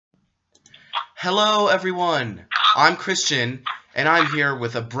Hello everyone, I'm Christian, and I'm here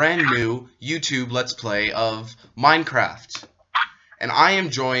with a brand new YouTube Let's Play of Minecraft. And I am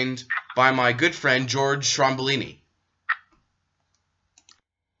joined by my good friend George Strombolini.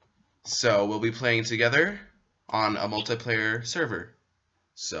 So we'll be playing together on a multiplayer server.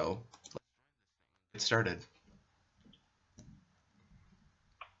 So let's get started.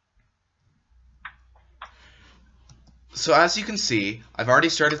 So as you can see, I've already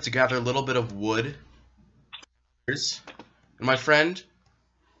started to gather a little bit of wood. And my friend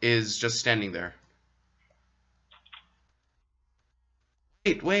is just standing there.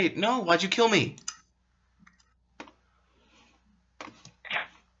 Wait, no, why'd you kill me?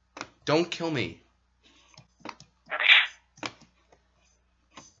 Don't kill me.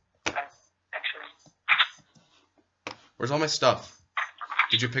 Where's all my stuff?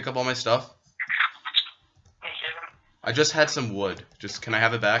 Did you pick up all my stuff? I just had some wood. Can I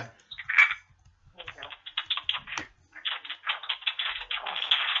have it back?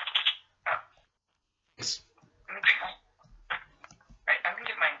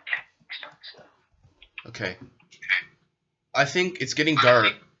 Okay. I think it's getting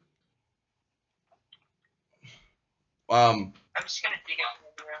dark. I'm just gonna dig out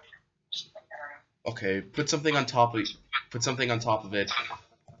the room. Okay, put something on top of it.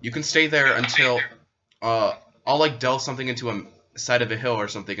 You can stay there until I'll like delve something into a side of a hill or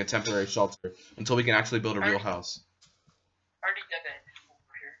something, a temporary shelter, until we can actually build a real house. I already dug it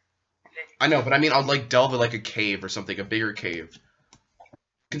over here. I know, but I mean I'll like delve it like a cave or something, a bigger cave.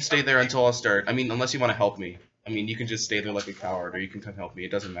 You can stay there until I'll start. I mean, unless you want to help me. I mean, you can just stay there like a coward, or you can come help me. It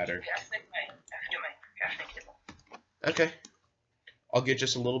doesn't matter. Yeah, I have to do my crafting table. Okay. I'll get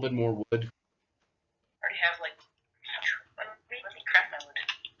just a little bit more wood. I already have like. Let me craft my wood.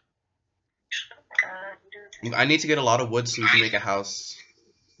 I need to get a lot of wood so we can make a house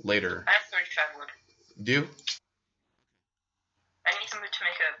later. I have 35 wood. Do you? I need some wood to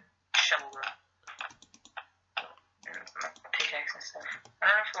make a shovel room. And a pickaxe and stuff. I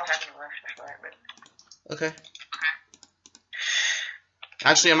don't know if I'll have any left after that, but. Okay.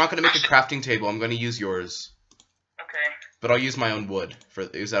 Actually, I'm not going to make a crafting table. I'm going to use yours. Okay. But I'll use my own wood.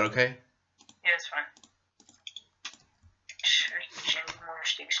 Is that okay? Yeah, it's fine. Sure, more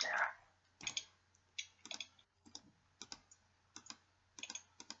sticks now.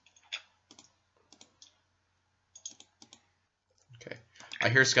 Okay. I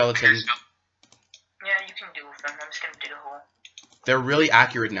hear skeletons. Yeah, you can deal with them. I'm just going to dig a hole. They're really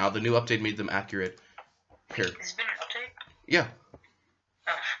accurate now. The new update made them accurate. Here. Has it been an update? Yeah.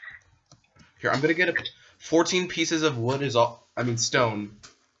 Oh. Here, I'm going to get 14 pieces of wood is all. I mean, stone.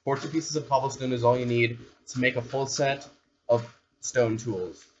 14 pieces of cobblestone is all you need to make a full set of stone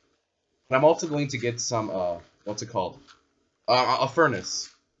tools. And I'm also going to get some, what's it called? A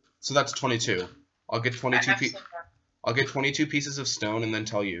furnace. So that's 22. I'll get 22 pieces of stone and then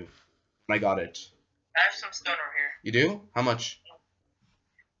tell you. And I got it. I have some stone over here. You do? How much?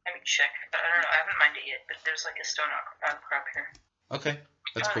 Let me check. I don't know. I haven't mined it yet, but there's like a stone outcrop here. Okay,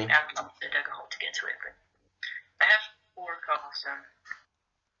 that's cool. I dug a hole to get to it, but I have 4 cobblestone.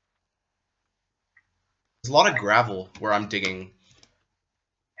 There's a lot of gravel where I'm digging.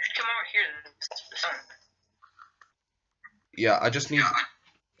 If you come over here, there's the sun. Yeah, I just need.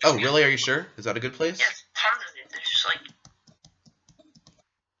 Oh, really? Are you sure? Is that a good place? Yes, tons of it. There's just like.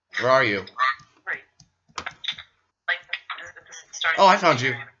 Where are you? Right. Like starting. Oh, I found you.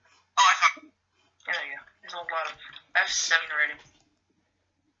 Yeah, there you go. There's a lot of. I have 7 already.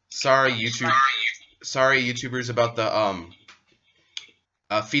 Sorry, YouTubers, about the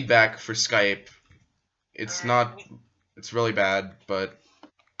feedback for Skype. It's not. It's really bad, but.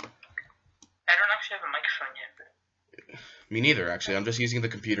 I don't actually have a microphone yet. But... Me neither, actually. I'm just using the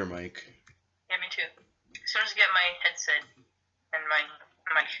computer mic. Yeah, me too. As soon as I get my headset and my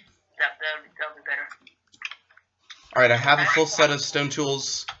mic, that'll be better. Alright, I have a full set of stone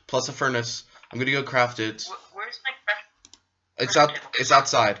tools plus a furnace. I'm gonna go craft it. Where's my craft? It's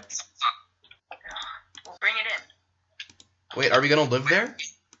outside. Well, bring it in. Wait, are we gonna live there?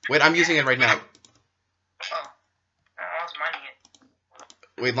 Wait, I'm using it right now. Oh, I was mining it.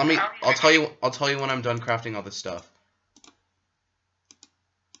 Wait, I'll tell you when I'm done crafting all this stuff.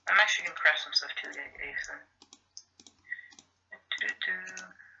 I'm actually gonna craft some stuff too, Ethan.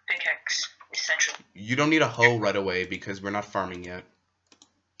 Pickaxe, essential. You don't need a hoe right away because we're not farming yet.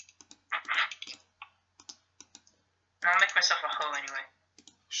 I'll make myself a hoe anyway.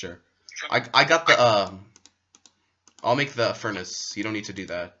 Sure. I got the I'll make the furnace. You don't need to do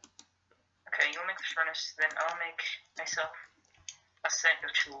that. Okay, you'll make the furnace, then I'll make myself a set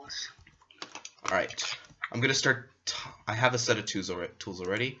of tools. Alright. I'm gonna start. I have a set of tools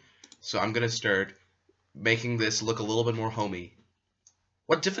already. So I'm gonna start making this look a little bit more homey.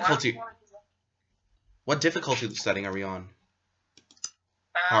 What difficulty setting are we on?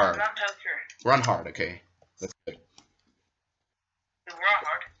 Hard. Not entirely sure. We're on hard, okay. That's good. We're on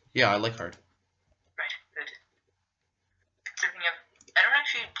hard. Yeah, I like hard. Right, good. I don't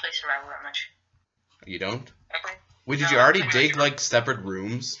actually play survival that much. You don't? Okay. Wait, did No, you already pretty dig much. like separate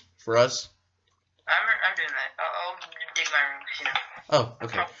rooms for us? I'm doing that. I'll dig my room, 'cause, you know. Oh, I'll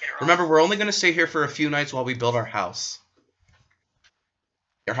okay. probably get it wrong. Remember, we're only gonna stay here for a few nights while we build our house.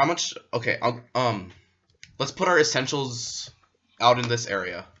 Here, how much? Okay, let's put our essentials out in this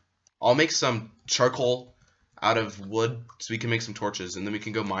area. I'll make some charcoal out of wood so we can make some torches, and then we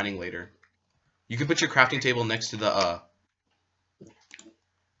can go mining later. You can put your crafting table next to the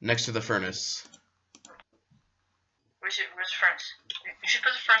furnace. Where's the furnace? You should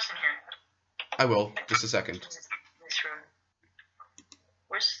put the furnace in here. I will. Just a second. In this room.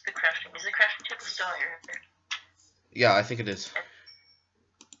 Where's the crafting? Is the crafting table still here? Yeah, I think it is.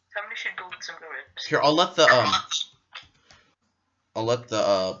 Somebody should build some doors. Here, I'll let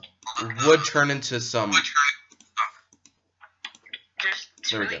the wood turn into some. It's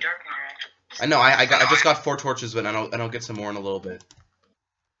There we really go. dark in here, actually. I know. I just got 4 torches, but I'll get some more in a little bit.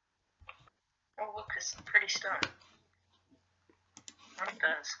 Oh, look, it's pretty stone. What it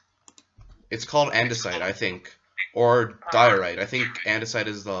does? It's called andesite, I think, or diorite. I think andesite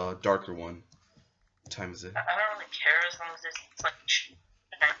is the darker one. What time is it? I don't really care as long as it's like.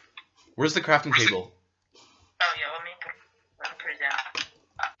 Okay. Where's the crafting table? Oh yeah, let me put it down.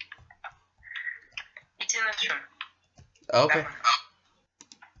 It's in this room. Oh, okay. That one.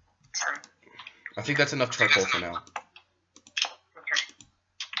 It's I think that's enough charcoal for now. okay.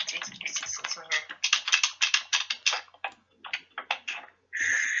 It's in here.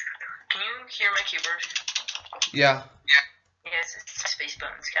 Can you hear my keyboard? Yeah. Yeah, it's a space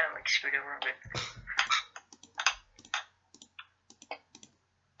button. It's kind of like screwed over a bit.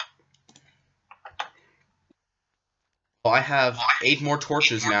 Well, I have 8 more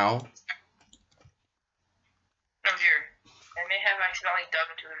torches now. Oh dear. I may have accidentally dug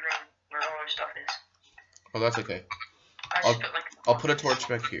into the room where all our stuff is. Oh, that's okay. I just put like. I'll put a torch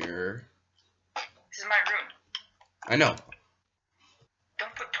back here. This is my room. I know.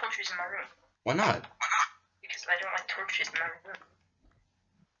 Don't put torches in my room. Why not? Because I don't like torches in my room.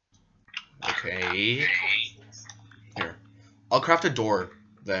 Okay. Here. I'll craft a door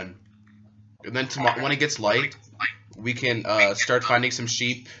then. And then tomorrow, when it gets light, we can start finding some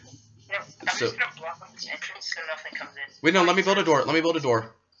sheep. No, I'm So- just gonna block off this entrance so nothing comes in. Wait, no, let me build a door. Let me build a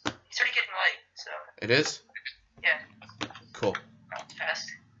door. It's already getting light, so It is? yeah, Cool. not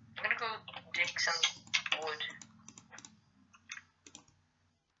fast. I'm gonna go dig some wood.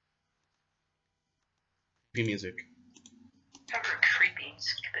 Creepy music. Cover creepy.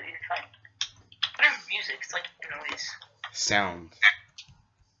 It's completely fine. I don't have music. It's like noise. Sound.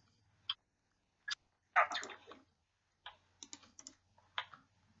 Sounds weird.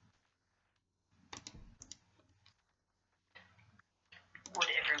 Wood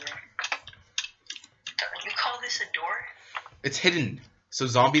everywhere. You call this a door? It's hidden, so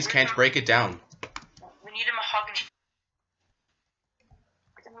zombies can't break it down. We need a mahogany.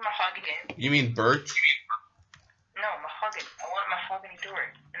 Is it a mahogany? You mean birch? No, mahogany. I want a mahogany door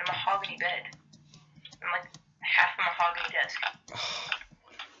and a mahogany bed. And like half a mahogany desk.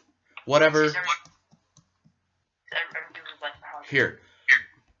 Whatever. I do like mahogany. Here.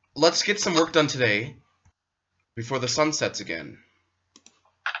 Let's get some work done today before the sun sets again.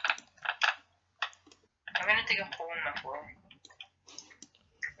 I'm gonna dig a hole in my floor.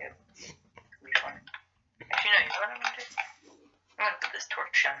 Yep. It'll be fun. Actually, no, you know what I'm gonna do? I'm gonna put this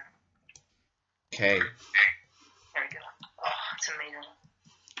torch on. Okay. There we go. Oh, it's amazing.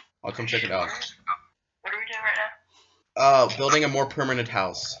 I'll come check it out. What are we doing right now? Building a more permanent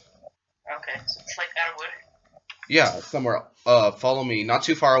house. Okay, so it's like out of wood. Yeah, somewhere. Follow me. Not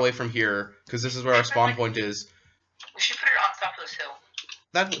too far away from here, because this is where our spawn point is. We should put it on top of this hill.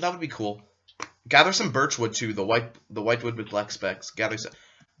 That would be cool. Gather some birch wood too. The white wood with black specks. Gather some.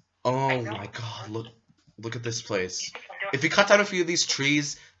 Oh my God! Look at this place. If we cut down a few of these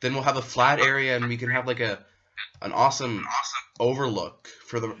trees, then we'll have a flat area and we can have like an awesome overlook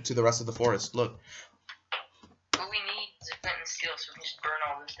to the rest of the forest. Look. What we need is a flint and steel, so we can just burn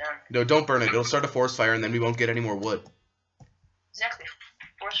all this down. No, don't burn it. It'll start a forest fire and then we won't get any more wood. Exactly.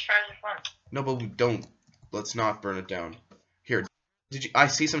 Forest fires are fun. No, but we don't. Let's not burn it down. Here. I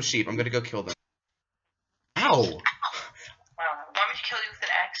see some sheep. I'm gonna go kill them. Ow! Wow. Want me to kill you with an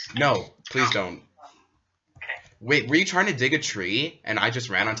axe? No, please don't. Okay. Wait, were you trying to dig a tree and I just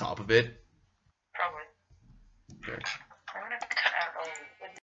ran on top of it? Probably. Okay. I'm gonna cut out all the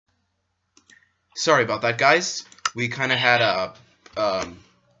wood. sorry about that, guys. We kind of had a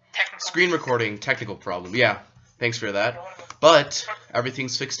Technical. screen recording technical problem. Yeah, thanks for that. But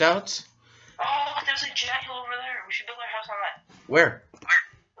everything's fixed out. Oh, there's a giant hill over there. We should build our house on that. Where?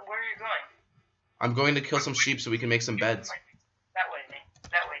 Where are you going? I'm going to kill some sheep so we can make some beds. That way,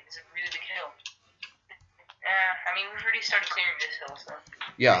 Nate. That way. It's a really big hill. I mean, we've already started clearing this hill, so.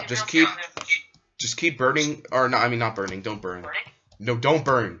 Yeah, just keep burning, or no, I mean not burning. Don't burn. Burning? No, don't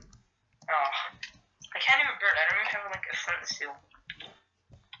burn. Oh, I can't even burn. I don't even have like a flint and steel.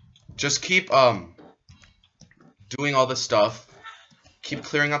 Just keep doing all this stuff. Keep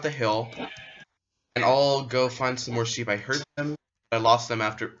clearing out the hill, and I'll go find some more sheep. I heard them, but I lost them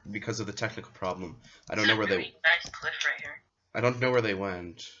after because of the technical problem. I don't know where really nice cliff right here. I don't know where they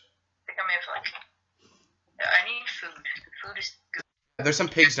went. I think I may have like. I need food. Food is good. There's some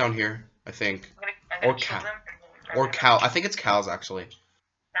pigs down here, I think, I'm gonna or kill cow, them. or cow. I think it's cows actually. I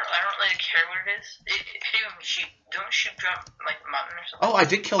don't really care what it is. Hey, sheep. Don't sheep drop like mutton or something? Oh, I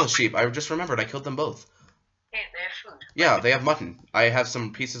did kill a sheep. I just remembered. I killed them both. Hey, they have food. Yeah, they have mutton. I have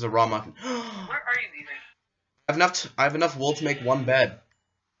some pieces of raw mutton. Where are you even? I have enough wool to make one bed.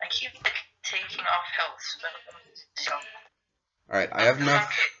 I keep like taking off health. So. All right, I have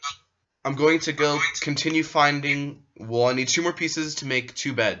enough. I'm going to go continue finding wool. I need 2 more pieces to make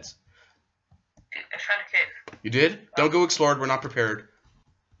 2 beds. Dude, I found a cave. You did? Don't go explored. We're not prepared.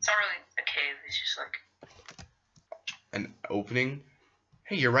 It's not really a cave. It's just like An opening?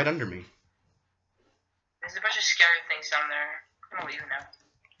 Hey, you're right under me. there's a bunch of scary things down there. I'm gonna leave now.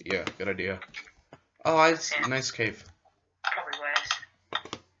 Yeah, good idea. Oh, it's a nice cave. Probably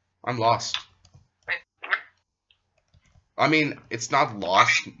was. I'm lost. Wait, I mean, it's not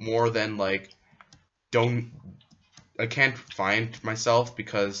lost more than like I can't find myself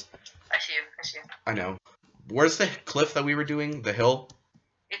because I see you. I see you. I know. Where's the cliff that we were doing? The hill?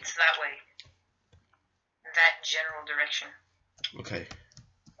 It's that way. That general direction. Okay.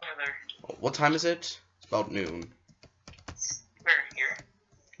 Over there. What time is it? It's about noon. Where? Here?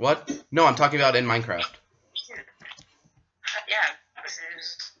 What? No, I'm talking about in Minecraft. Here. Yeah. It's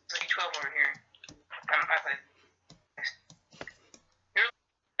like 12 over here. You're like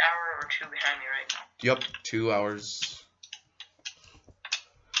an hour or 2 behind me, right? Yep, 2 hours.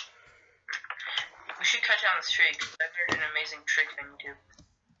 We should cut down this tree because I learned an amazing trick on YouTube.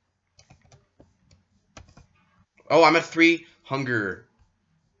 Oh, I'm at 3 hunger.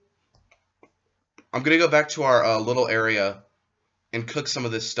 I'm gonna go back to our little area and cook some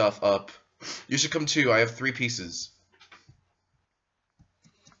of this stuff up. You should come too. I have 3 pieces.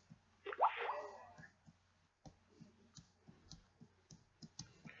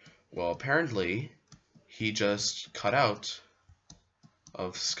 Well, apparently, he just cut out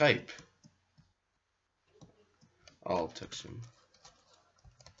of Skype. I'll text him.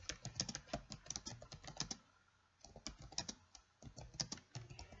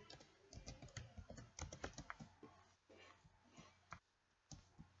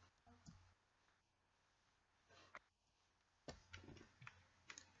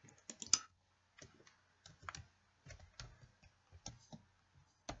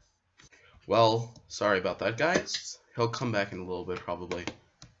 Well, sorry about that, guys. He'll come back in a little bit, probably.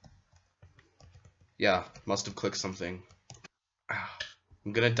 Yeah, must have clicked something.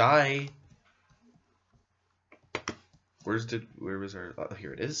 I'm gonna die. Where was our... Oh,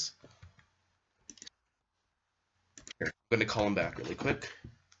 here it is. Here, I'm gonna call him back really quick.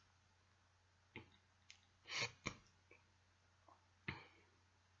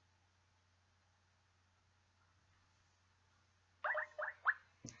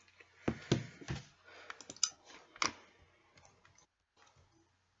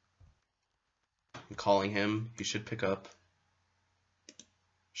 I'm calling him. He should pick up.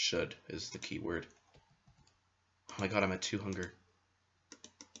 Should is the key word. Oh my god, I'm at 2 hunger.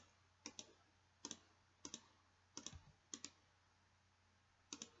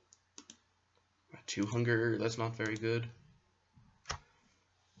 At 2 hunger, that's not very good.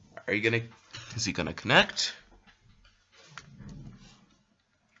 Are you gonna... Is he gonna connect?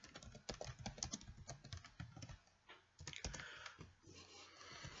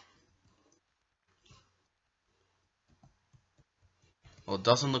 Well, it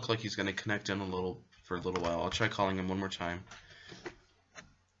doesn't look like he's gonna connect in for a little while. I'll try calling him one more time.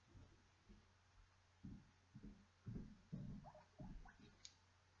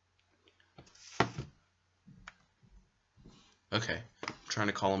 Okay, I'm trying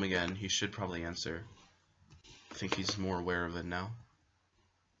to call him again. He should probably answer. I think he's more aware of it now.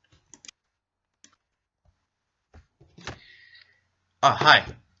 Ah, hi.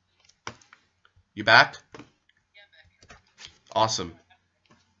 You back? Yeah, baby. Awesome.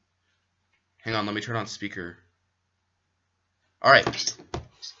 Hang on, let me turn on speaker. Alright.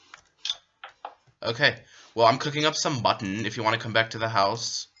 Okay. Well, I'm cooking up some mutton if you want to come back to the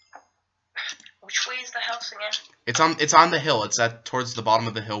house. Which way is the house again? It's on the hill. It's towards the bottom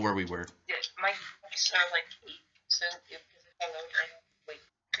of the hill where we were. Yeah, my mics are like 8, so if wait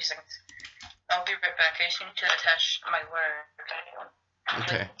 3 seconds. I'll be right back. I just need to attach my wire.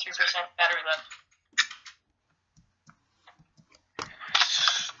 Okay. 3% battery left.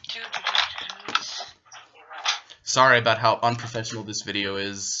 Sorry about how unprofessional this video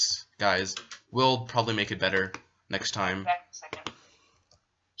is, guys. We'll probably make it better next time. Back in a second.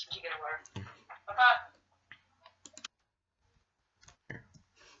 Did you get a wire? Okay.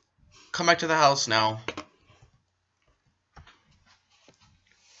 Come back to the house now.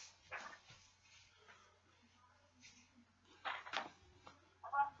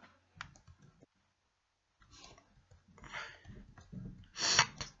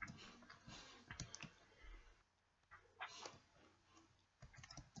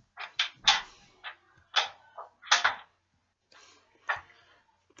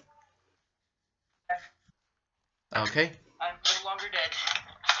 Okay. I'm no longer dead.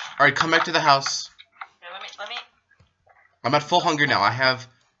 Alright, come back to the house. Here, let me. I'm at full hunger now. I have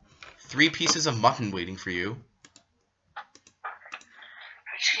 3 pieces of mutton waiting for you.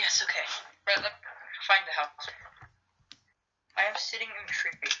 Yes, okay. Right, let me find the house. I am sitting in a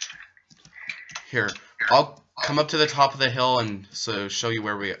tree. Here, I'll come up to the top of the hill and show you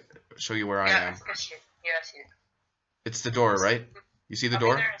where I am. I see it. Yeah, I see it. It's the door, right? You see the I'll be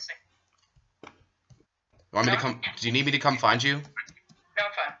door? there in a second. Want me to come? Do you need me to come find you? No,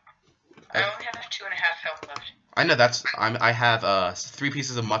 I'm fine. I only have 2.5 health left. I know that's. I have 3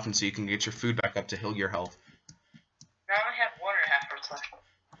 pieces of mutton, so you can get your food back up to heal your health. I only have 1.5 hearts left.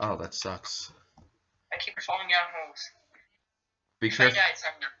 Oh, that sucks. I keep falling down holes. Be If I careful. die, it's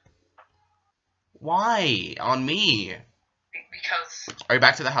on me. Why? On me? Because Are you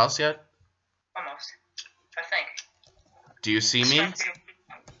back to the house yet? almost. I think. Do you see me?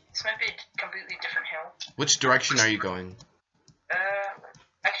 This might be a completely different hill. Which direction are you going?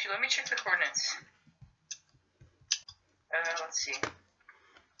 Actually, let me check the coordinates. Let's see.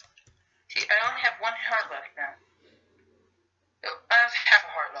 See, I only have 1 heart left now. Oh, I have half a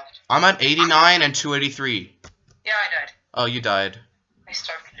heart left. I'm at 89 and 283. Yeah, I died. Oh, you died. I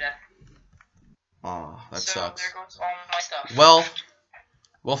starved to death. Aw, that so sucks. there goes all my stuff. Well,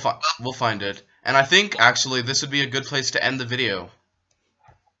 we'll find it. And I think, actually, this would be a good place to end the video.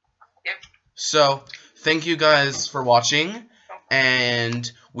 Yep. So, thank you guys for watching,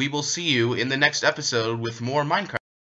 and we will see you in the next episode with more Minecraft.